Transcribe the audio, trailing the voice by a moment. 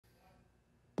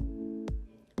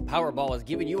Powerball is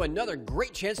giving you another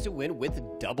great chance to win with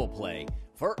Double Play.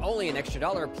 For only an extra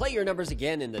 $1, play your numbers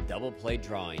again in the Double Play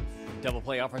drawing. Double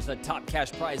Play offers a top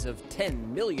cash prize of $10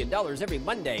 million every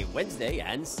Monday, Wednesday,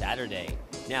 and Saturday.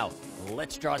 Now,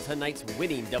 let's draw tonight's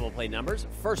winning Double Play numbers.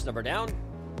 First number down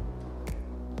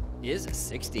is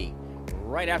 60.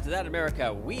 Right after that,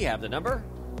 America, we have the number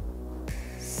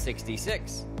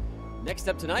 66. Next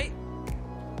up tonight,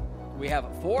 we have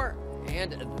 4,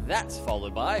 and that's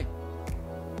followed by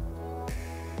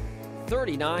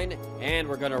 39, and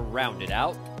we're going to round it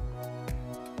out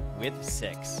with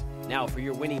 6. Now for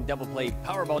your winning Double Play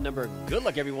Powerball number, good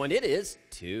luck everyone, it is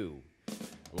 2.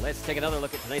 Let's take another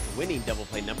look at tonight's winning Double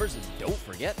Play numbers, and don't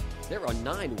forget, there are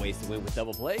 9 ways to win with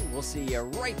Double Play. We'll see you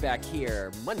right back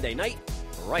here Monday night,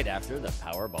 right after the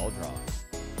Powerball draw.